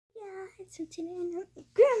guys, so today I'm in my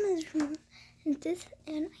grandma's room and I'm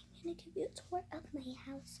gonna give you a tour of my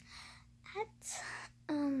house at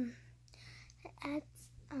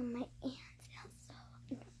my aunt's house. So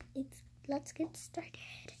let's get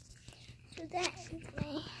started. So that is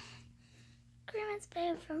my grandma's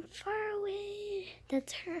bed from far away.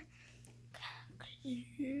 That's her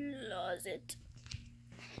closet.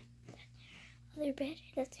 Other bed,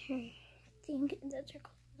 that's her thing, that's her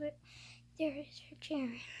closet. There is her chair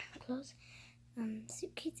and clothes,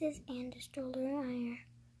 suitcases and a stroller, a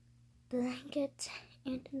blanket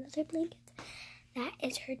and another blanket. That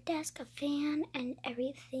is her desk, a fan and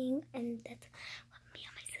everything, and that's what me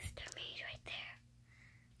and my sister made right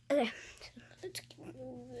there. Okay, so let's keep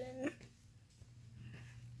moving.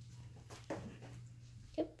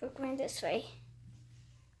 Yep, we're going this way.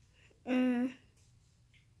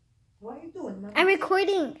 What are you doing, Mama? I'm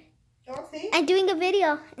recording. Okay. I'm doing a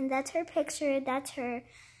video, and that's her picture. That's her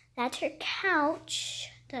couch.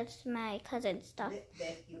 That's my cousin's stuff.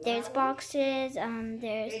 There's boxes.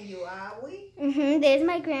 There's. And you are we? There's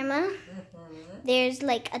my grandma. There's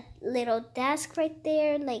like a little desk right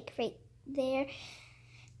there, like right there.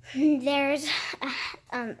 There's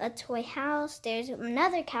a toy house. There's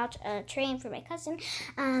another couch, a train for my cousin.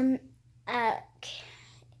 A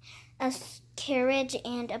carriage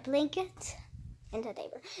and a blanket. And a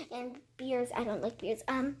diaper and beers. I don't like beers.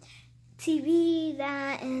 TV,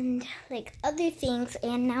 that, and like other things.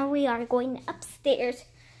 And now we are going upstairs.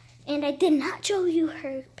 And I did not show you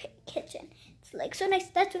her kitchen. It's like so nice.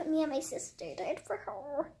 That's what me and my sister did for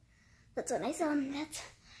her. That's what I saw. That's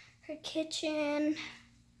her kitchen.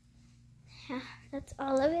 Yeah, that's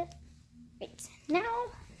all of it. Right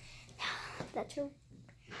now, that's her,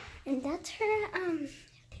 and that's her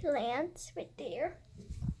plants right there.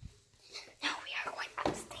 Now we are going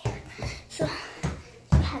upstairs. So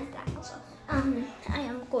she has that also. I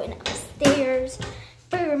am going upstairs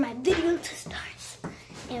for my video to start.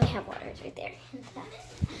 And we have waters right there. And that.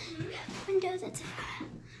 We have windows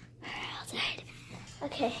outside.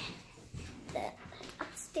 Okay. That's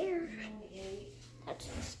upstairs. That's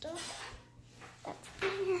the stuff. That's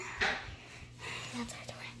there. That's our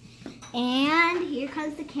door. And here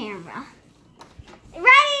comes the camera. Ready?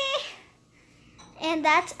 And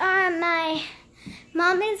that's my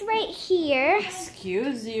mom is right here.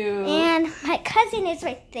 Excuse you. And my cousin is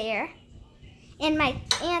right there. And my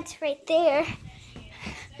aunt's right there.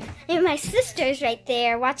 And my sister's right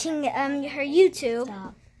there watching her YouTube.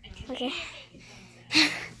 Stop. Okay.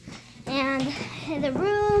 And the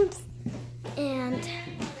rooms and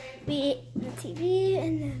the TV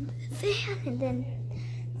and then the fan and then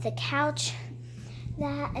the couch.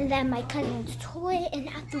 That and then my cousin's toy and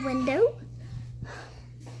out the window.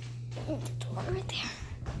 And the door right there.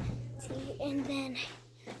 See, and then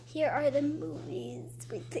here are the movies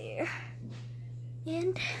right there.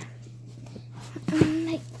 And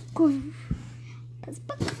like this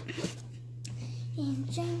book. And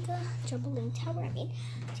Jenga, Jumbling Tower,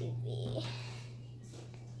 TV.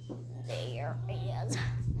 There is.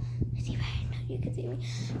 See if I know you can see me.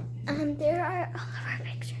 There are all of our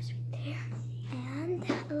pictures right there. And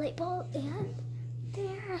a light bulb, and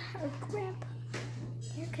there a grandpa.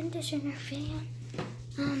 Air conditioner, fan,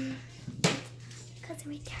 cousin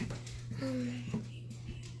right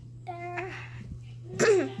there,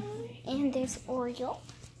 there, and there's Oreo.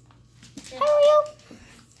 Hi, Oreo.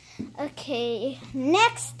 Okay,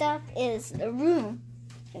 next up is the room.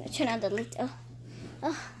 I'm gonna turn on the light.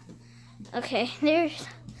 Oh. Okay, there's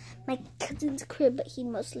my cousin's crib, but he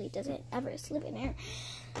mostly doesn't ever sleep in there.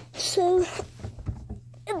 So,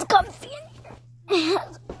 it's comfy in here. It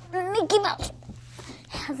has Mickey Mouse.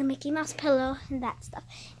 Has a Mickey Mouse pillow and that stuff.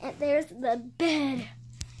 And there's the bed.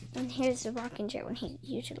 And here's the rocking chair when he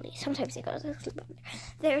sometimes he goes to sleep on there.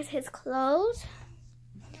 There's his clothes.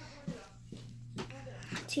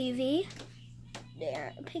 TV.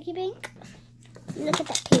 There, a piggy bank. Look at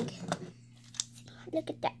that pig. Look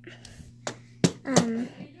at that.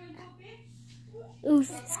 Ooh,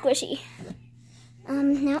 squishy.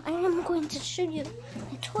 Now I am going to show you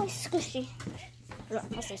my toy squishy.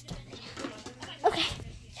 My sister. Okay.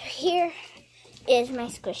 Here is my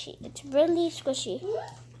squishy. It's really squishy.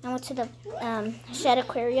 I went to the Shed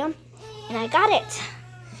Aquarium and I got it.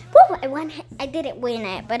 Woo! I didn't win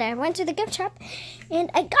it, but I went to the gift shop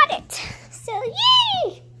and I got it. So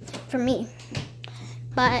yay! For me.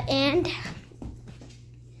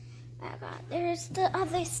 There's the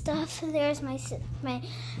other stuff. There's my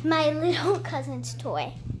little cousin's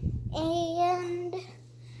toy. And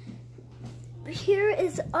here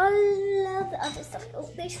is all of the other stuff. Oh,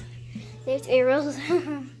 there's arrows.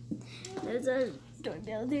 There's a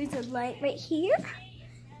doorbell. There's a light right here.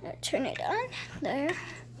 A turn it on. There.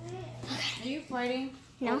 Are you fighting?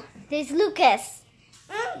 No. There's Lucas.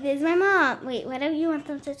 There's my mom. Wait, why don't you want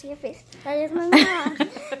them to see your face? That is my mom.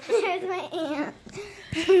 There's my aunt.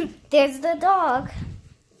 There's the dog.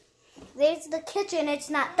 There's the kitchen. It's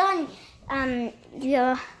not done.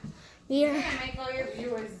 Yeah. You're gonna make all your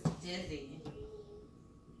viewers dizzy.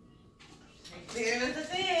 There's the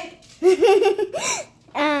thing.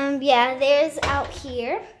 Yeah, there's out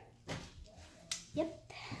here.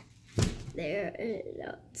 Yep. There is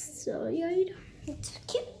outside. It's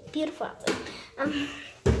cute, beautiful outside.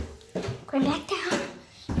 Going back down.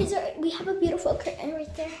 We have a beautiful curtain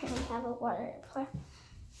right there, and we have a water pour.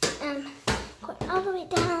 Going all the way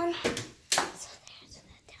down. So there's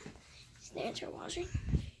that down. There's her washing.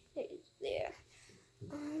 There's there.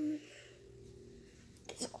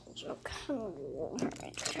 This also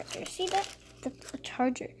charger. See that? The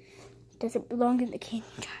charger doesn't belong in the candy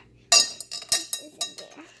jar. It isn't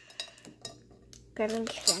there. Grabbing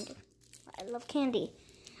candy. I love candy.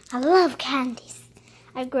 I love candies.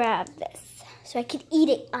 I grabbed this so I could eat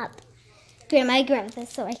it up. Grandma grabbed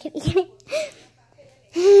this so I could eat it.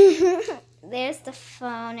 There's the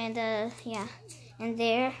phone and and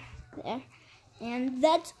there. And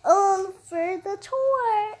that's all for the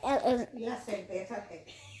tour. Yes, it's okay.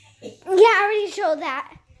 Yeah, I already showed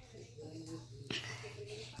that.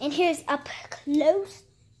 And here's up close.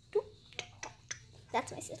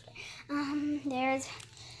 That's my sister. There's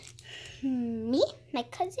me, my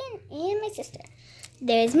cousin, and my sister.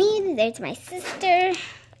 There's me, there's my sister.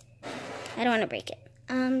 I don't want to break it.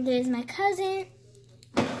 There's my cousin.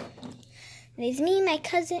 There's me, my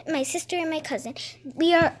cousin, my sister, and my cousin.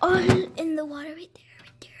 We are all in the water right there.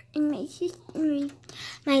 And my sister,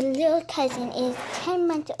 my little cousin is 10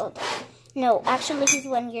 months old. No, actually he's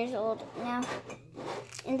 1 year old now.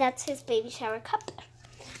 And that's his baby shower cup.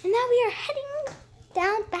 And now we are heading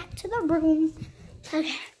down back to the room.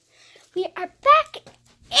 Okay. We are back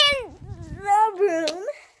in the room.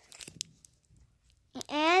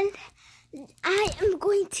 And I am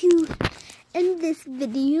going to end this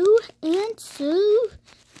video. And so,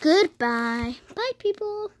 goodbye. Bye,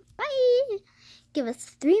 people. Bye. Give us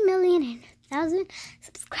 3 million and 1,000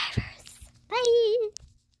 subscribers. Bye.